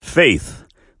Faith,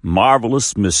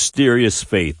 marvelous, mysterious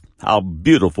faith. How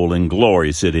beautiful and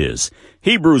glorious it is.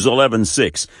 Hebrews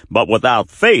 11:6. But without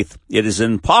faith it is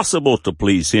impossible to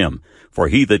please him. For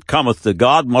he that cometh to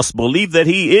God must believe that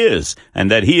he is,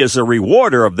 and that he is a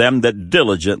rewarder of them that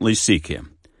diligently seek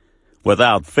him.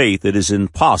 Without faith it is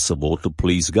impossible to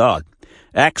please God.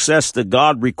 Access to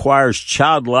God requires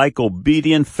childlike,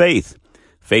 obedient faith.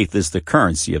 Faith is the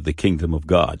currency of the kingdom of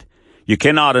God. You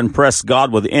cannot impress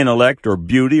God with intellect or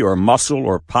beauty or muscle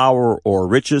or power or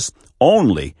riches,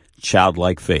 only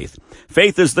childlike faith.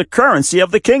 Faith is the currency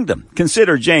of the kingdom.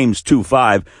 Consider James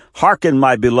 2:5. Hearken,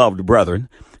 my beloved brethren,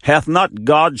 hath not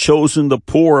God chosen the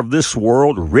poor of this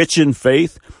world rich in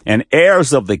faith and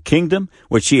heirs of the kingdom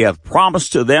which he hath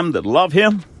promised to them that love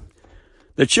him?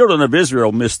 The children of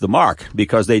Israel missed the mark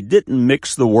because they didn't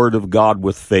mix the word of God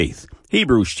with faith.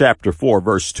 Hebrews chapter 4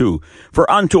 verse 2. For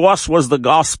unto us was the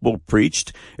gospel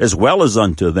preached as well as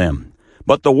unto them.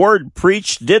 But the word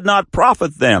preached did not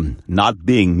profit them, not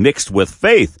being mixed with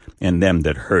faith in them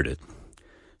that heard it.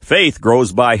 Faith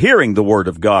grows by hearing the word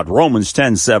of God, Romans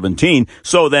 10:17.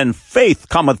 So then faith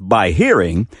cometh by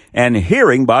hearing, and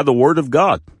hearing by the word of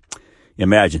God.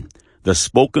 Imagine, the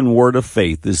spoken word of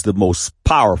faith is the most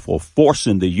powerful force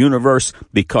in the universe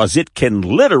because it can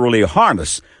literally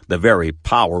harness the very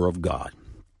power of God.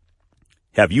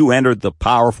 Have you entered the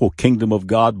powerful kingdom of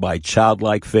God by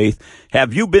childlike faith?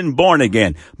 Have you been born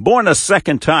again, born a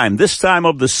second time, this time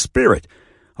of the Spirit?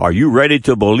 Are you ready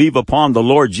to believe upon the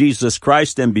Lord Jesus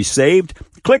Christ and be saved?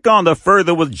 Click on the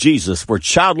Further with Jesus for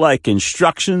childlike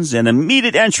instructions and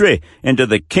immediate entry into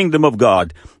the kingdom of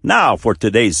God. Now for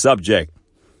today's subject.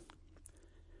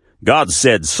 God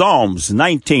said, Psalms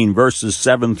 19 verses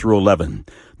 7 through 11.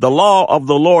 The law of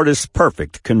the Lord is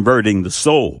perfect, converting the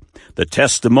soul. The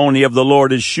testimony of the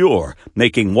Lord is sure,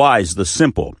 making wise the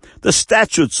simple. The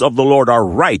statutes of the Lord are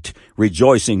right,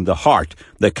 rejoicing the heart.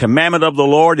 The commandment of the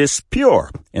Lord is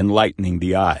pure, enlightening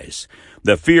the eyes.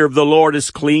 The fear of the Lord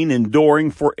is clean,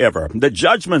 enduring forever. The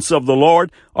judgments of the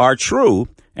Lord are true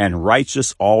and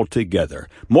righteous altogether.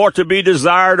 More to be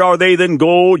desired are they than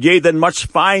gold, yea, than much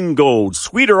fine gold,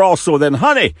 sweeter also than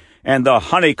honey, and the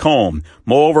honeycomb.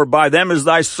 Moreover, by them is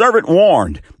thy servant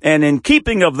warned, and in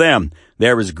keeping of them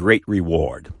there is great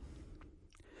reward.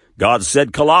 God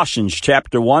said, Colossians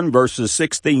chapter 1, verses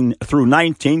 16 through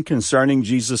 19 concerning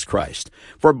Jesus Christ.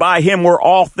 For by him were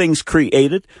all things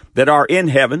created that are in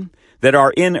heaven, that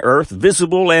are in earth,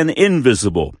 visible and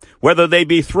invisible, whether they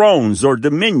be thrones or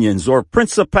dominions or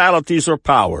principalities or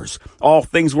powers. All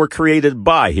things were created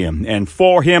by him and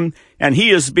for him, and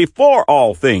he is before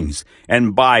all things,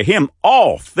 and by him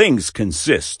all things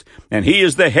consist. And he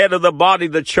is the head of the body,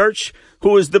 the church,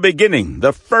 who is the beginning,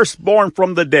 the firstborn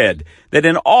from the dead, that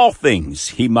in all things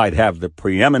he might have the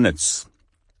preeminence.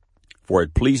 For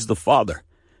it pleased the Father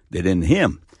that in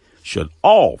him should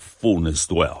all fullness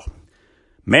dwell.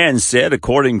 Man said,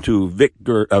 according to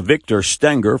Victor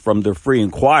Stenger from the Free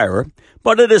Inquirer,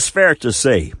 but it is fair to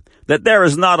say that there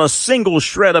is not a single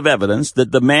shred of evidence that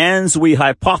demands we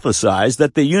hypothesize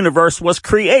that the universe was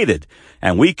created,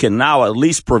 and we can now at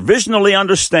least provisionally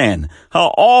understand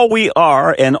how all we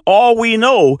are and all we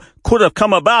know could have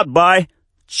come about by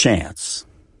chance.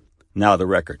 Now the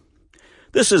record.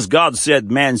 This is God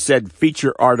Said, Man Said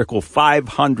feature article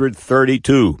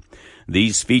 532.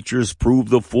 These features prove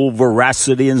the full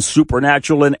veracity and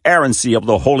supernatural inerrancy of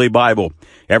the Holy Bible.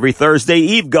 Every Thursday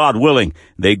Eve, God willing,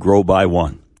 they grow by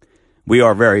one. We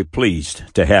are very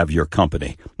pleased to have your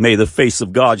company. May the face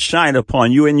of God shine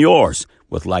upon you and yours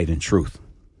with light and truth.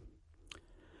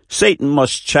 Satan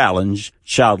must challenge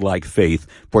childlike faith,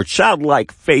 for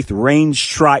childlike faith reigns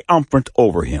triumphant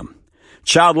over him.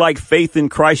 Childlike faith in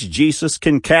Christ Jesus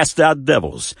can cast out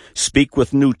devils, speak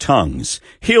with new tongues,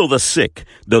 heal the sick,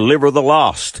 deliver the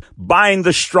lost, bind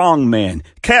the strong man,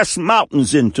 cast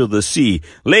mountains into the sea,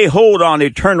 lay hold on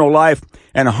eternal life,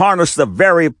 and harness the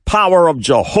very power of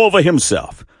Jehovah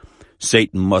himself.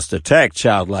 Satan must attack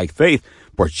childlike faith,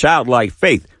 for childlike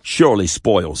faith surely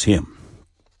spoils him.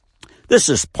 This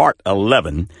is part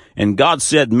 11 in God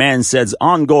Said, Man Said's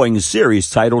ongoing series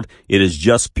titled, It Is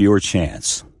Just Pure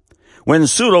Chance. When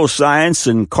pseudoscience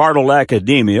and carnal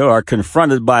academia are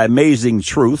confronted by amazing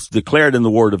truths declared in the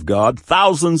Word of God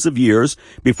thousands of years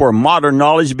before modern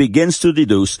knowledge begins to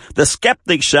deduce, the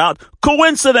skeptics shout,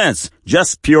 coincidence,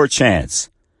 just pure chance.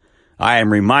 I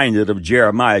am reminded of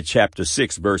Jeremiah chapter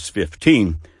 6, verse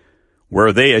 15.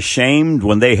 Were they ashamed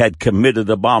when they had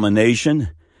committed abomination?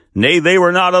 Nay, they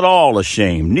were not at all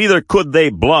ashamed, neither could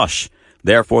they blush.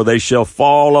 Therefore they shall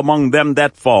fall among them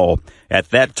that fall.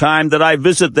 At that time that I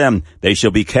visit them, they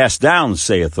shall be cast down,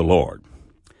 saith the Lord.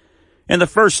 In the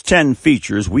first 10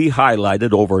 features, we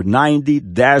highlighted over 90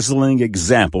 dazzling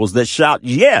examples that shout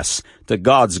yes to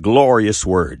God's glorious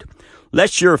word.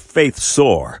 Let your faith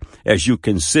soar as you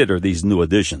consider these new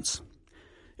additions.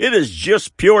 It is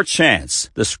just pure chance.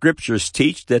 The scriptures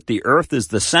teach that the earth is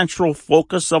the central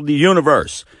focus of the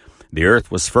universe. The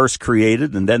earth was first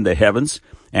created and then the heavens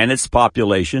and its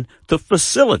population to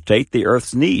facilitate the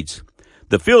earth's needs.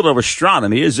 The field of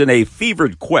astronomy is in a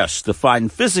fevered quest to find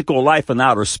physical life in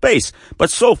outer space, but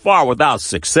so far without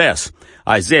success.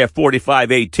 Isaiah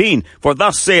 45:18, for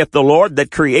thus saith the Lord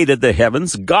that created the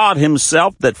heavens, God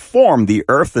himself that formed the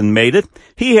earth and made it.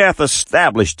 He hath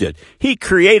established it. He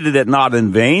created it not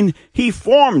in vain. He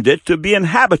formed it to be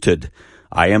inhabited.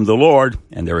 I am the Lord,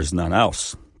 and there is none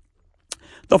else.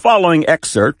 The following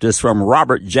excerpt is from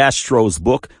Robert Jastrow's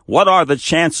book, What Are the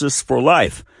Chances for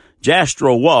Life?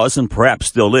 Jastrow was, and perhaps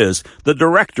still is, the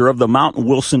director of the Mount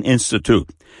Wilson Institute.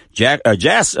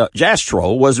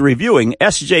 Jastrow was reviewing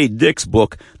S.J. Dick's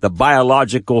book, The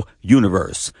Biological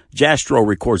Universe. Jastrow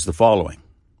records the following.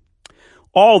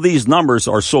 All these numbers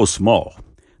are so small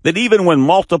that even when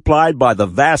multiplied by the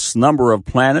vast number of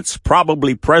planets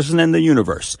probably present in the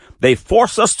universe, they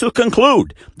force us to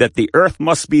conclude that the Earth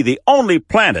must be the only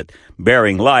planet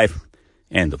bearing life.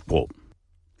 End of quote.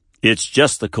 It's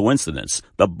just a coincidence.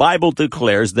 The Bible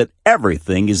declares that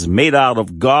everything is made out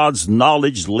of God's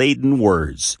knowledge-laden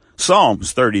words.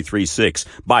 Psalms 33:6,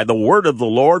 by the word of the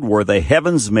Lord were the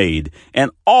heavens made,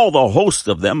 and all the host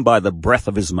of them by the breath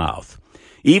of his mouth.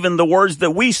 Even the words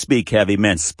that we speak have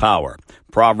immense power.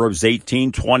 Proverbs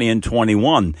 18:20 and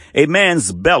 21, a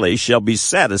man's belly shall be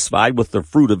satisfied with the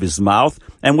fruit of his mouth,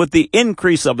 and with the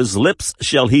increase of his lips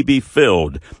shall he be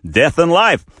filled. Death and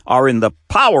life are in the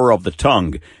power of the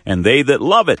tongue, and they that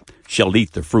love it shall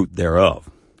eat the fruit thereof.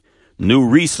 New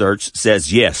research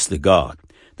says yes to God.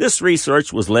 This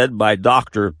research was led by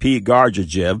Dr. P.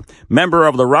 Garjajev, member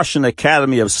of the Russian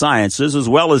Academy of Sciences, as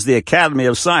well as the Academy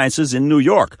of Sciences in New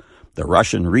York. The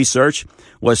Russian research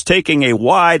was taking a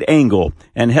wide angle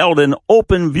and held an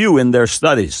open view in their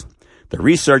studies. The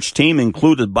research team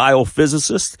included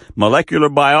biophysicists, molecular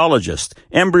biologists,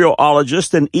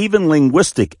 embryologists, and even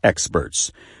linguistic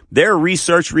experts. Their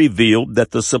research revealed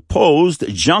that the supposed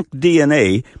junk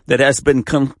DNA that has been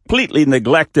completely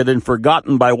neglected and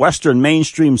forgotten by Western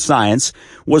mainstream science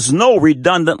was no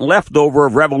redundant leftover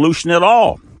of evolution at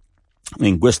all.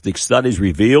 Linguistic studies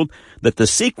revealed that the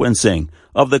sequencing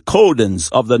of the codons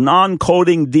of the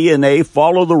non-coding DNA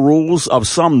follow the rules of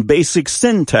some basic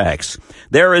syntax.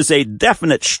 There is a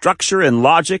definite structure and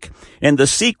logic in the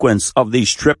sequence of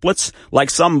these triplets, like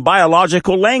some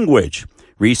biological language.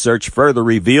 Research further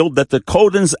revealed that the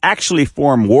codons actually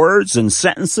form words and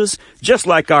sentences, just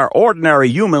like our ordinary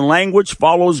human language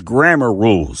follows grammar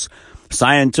rules.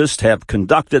 Scientists have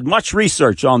conducted much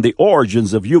research on the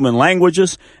origins of human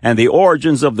languages and the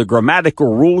origins of the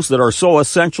grammatical rules that are so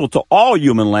essential to all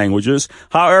human languages.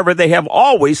 However, they have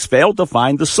always failed to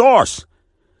find the source.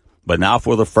 But now,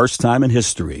 for the first time in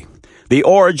history, the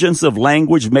origins of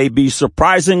language may be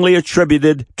surprisingly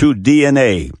attributed to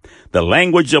DNA. The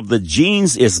language of the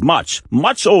genes is much,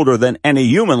 much older than any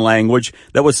human language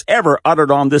that was ever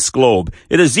uttered on this globe.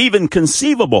 It is even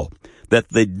conceivable that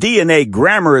the DNA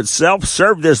grammar itself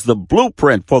served as the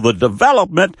blueprint for the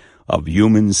development of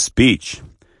human speech.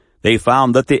 They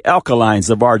found that the alkalines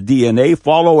of our DNA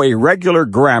follow a regular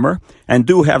grammar and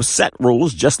do have set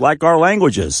rules just like our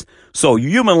languages. So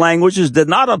human languages did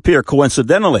not appear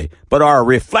coincidentally, but are a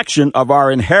reflection of our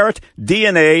inherent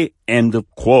DNA, end of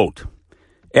quote.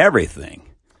 Everything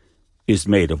is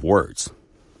made of words.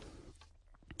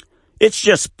 It's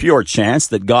just pure chance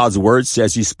that God's word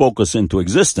says he spoke us into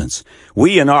existence.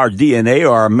 We and our DNA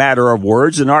are a matter of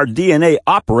words, and our DNA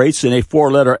operates in a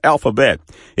 4-letter alphabet.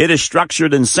 It is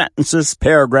structured in sentences,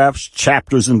 paragraphs,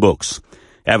 chapters, and books.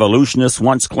 Evolutionists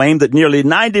once claimed that nearly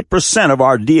 90% of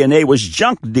our DNA was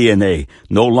junk DNA,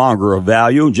 no longer of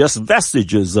value, just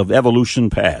vestiges of evolution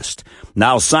past.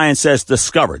 Now science has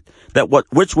discovered that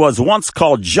which was once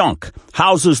called junk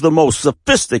houses the most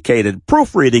sophisticated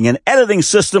proofreading and editing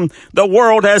system the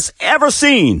world has ever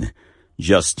seen.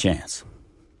 Just chance.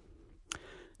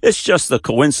 It's just a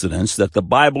coincidence that the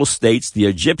Bible states the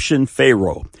Egyptian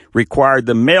Pharaoh required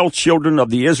the male children of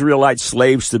the Israelite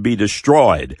slaves to be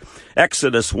destroyed.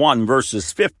 Exodus 1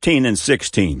 verses 15 and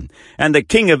 16. And the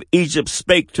king of Egypt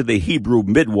spake to the Hebrew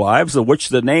midwives, of which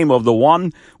the name of the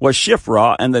one was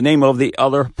Shiphrah, and the name of the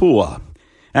other Puah.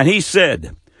 And he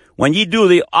said, when ye do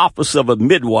the office of a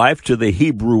midwife to the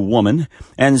Hebrew woman,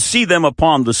 and see them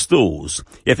upon the stools,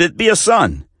 if it be a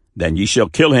son, then ye shall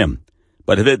kill him.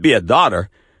 But if it be a daughter,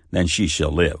 then she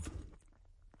shall live.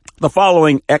 The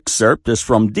following excerpt is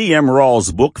from D.M.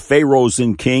 Rawls' book, Pharaohs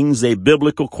and Kings, A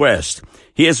Biblical Quest.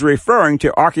 He is referring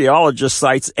to archaeologist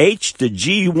sites H to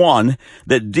G1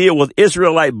 that deal with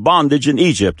Israelite bondage in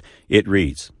Egypt. It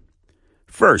reads,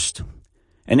 First,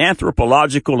 an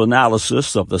anthropological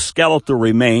analysis of the skeletal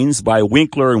remains by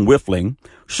Winkler and Whiffling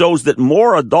shows that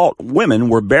more adult women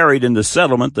were buried in the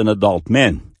settlement than adult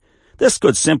men. This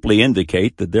could simply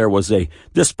indicate that there was a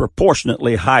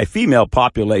disproportionately high female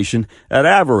population at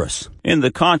Avaris. In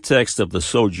the context of the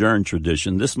sojourn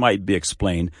tradition, this might be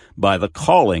explained by the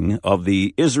calling of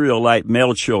the Israelite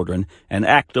male children, an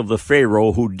act of the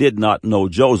Pharaoh who did not know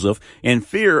Joseph, in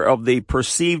fear of the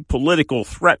perceived political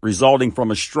threat resulting from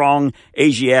a strong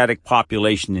Asiatic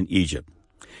population in Egypt.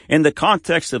 In the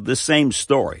context of this same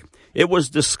story, it was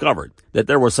discovered that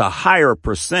there was a higher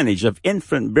percentage of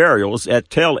infant burials at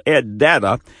Tel Ed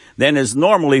Data than is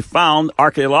normally found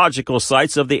archaeological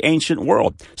sites of the ancient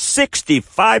world.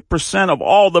 65% of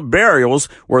all the burials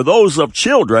were those of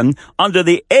children under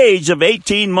the age of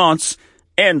 18 months.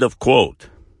 End of quote.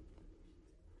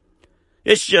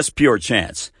 It's just pure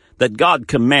chance that God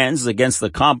commands against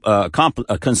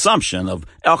the consumption of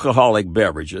alcoholic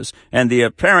beverages and the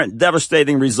apparent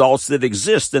devastating results that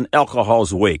exist in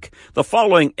alcohol's wake. The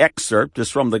following excerpt is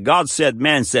from the God Said,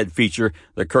 Man Said feature,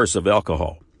 The Curse of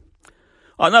Alcohol.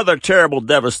 Another terrible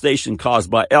devastation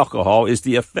caused by alcohol is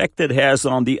the effect it has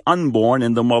on the unborn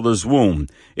in the mother's womb.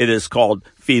 It is called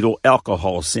fetal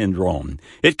alcohol syndrome.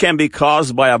 It can be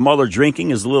caused by a mother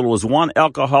drinking as little as one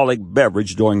alcoholic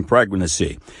beverage during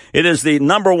pregnancy. It is the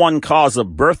number one cause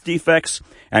of birth defects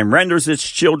and renders its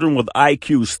children with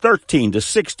IQs 13 to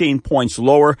 16 points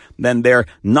lower than their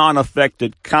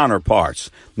non-affected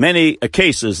counterparts. Many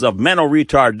cases of mental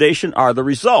retardation are the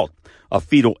result of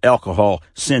fetal alcohol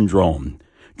syndrome.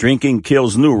 Drinking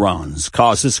kills neurons,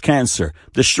 causes cancer,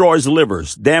 destroys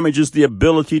livers, damages the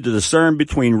ability to discern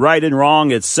between right and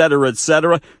wrong, etc.,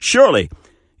 etc. Surely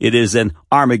it is an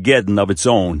Armageddon of its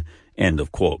own. End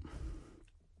of quote.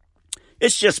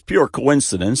 It's just pure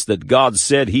coincidence that God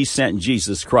said he sent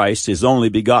Jesus Christ, his only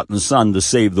begotten Son, to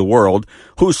save the world,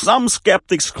 who some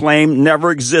skeptics claim never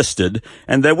existed,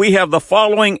 and that we have the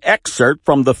following excerpt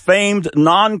from the famed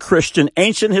non-Christian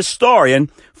ancient historian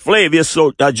Flavius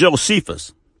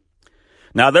Josephus.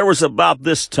 Now there was about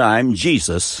this time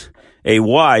Jesus, a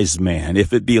wise man,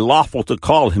 if it be lawful to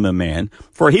call him a man,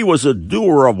 for he was a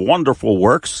doer of wonderful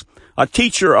works, a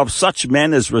teacher of such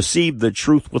men as received the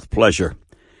truth with pleasure.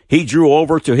 He drew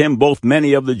over to him both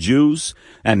many of the Jews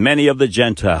and many of the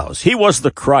Gentiles. He was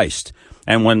the Christ.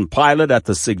 And when Pilate, at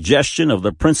the suggestion of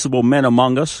the principal men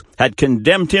among us, had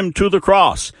condemned him to the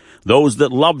cross, those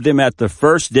that loved him at the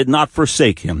first did not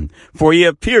forsake him, for he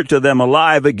appeared to them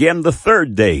alive again the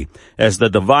third day, as the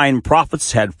divine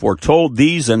prophets had foretold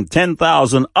these and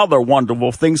 10,000 other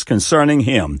wonderful things concerning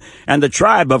him. And the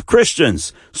tribe of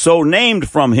Christians, so named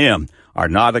from him, are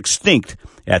not extinct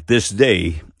at this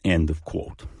day. End of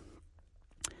quote.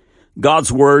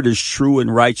 God's word is true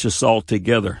and righteous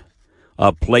altogether,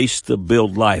 a place to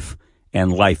build life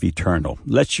and life eternal.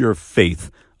 Let your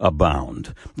faith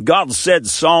abound. God said,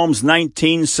 Psalms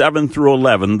 19, 7 through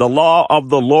 11, the law of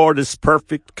the Lord is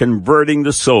perfect, converting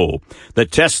the soul. The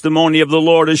testimony of the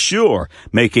Lord is sure,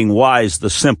 making wise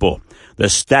the simple. The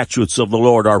statutes of the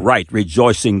Lord are right,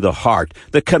 rejoicing the heart.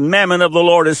 The commandment of the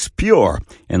Lord is pure,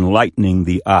 enlightening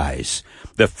the eyes.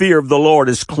 The fear of the Lord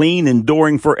is clean,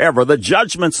 enduring forever. The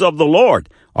judgments of the Lord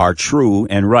are true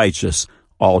and righteous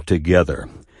altogether.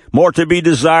 More to be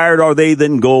desired are they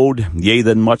than gold, yea,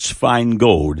 than much fine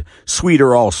gold,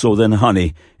 sweeter also than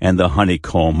honey and the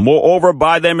honeycomb. Moreover,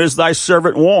 by them is thy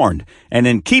servant warned, and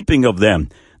in keeping of them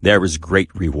there is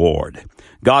great reward.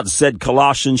 God said,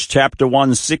 Colossians chapter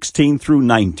 1, 16 through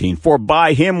 19, for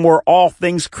by him were all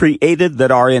things created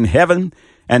that are in heaven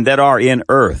and that are in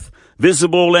earth,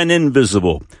 visible and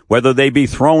invisible, whether they be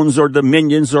thrones or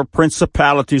dominions or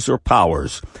principalities or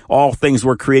powers. All things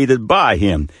were created by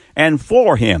him and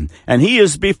for him, and he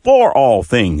is before all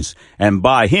things, and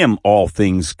by him all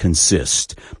things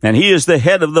consist. And he is the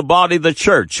head of the body, the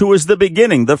church, who is the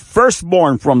beginning, the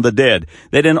firstborn from the dead,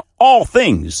 that in all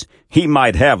things he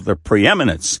might have the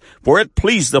preeminence. For it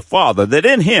pleased the Father that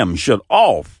in him should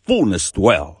all fullness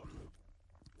dwell.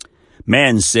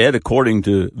 Man said, according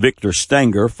to Victor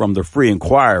Stenger from the Free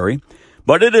Inquiry,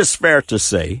 but it is fair to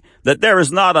say that there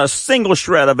is not a single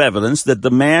shred of evidence that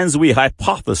demands we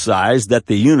hypothesize that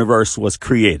the universe was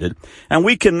created, and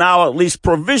we can now at least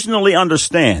provisionally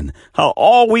understand how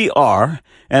all we are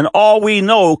and all we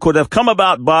know could have come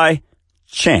about by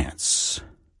chance.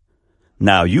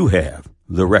 Now you have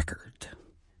the record.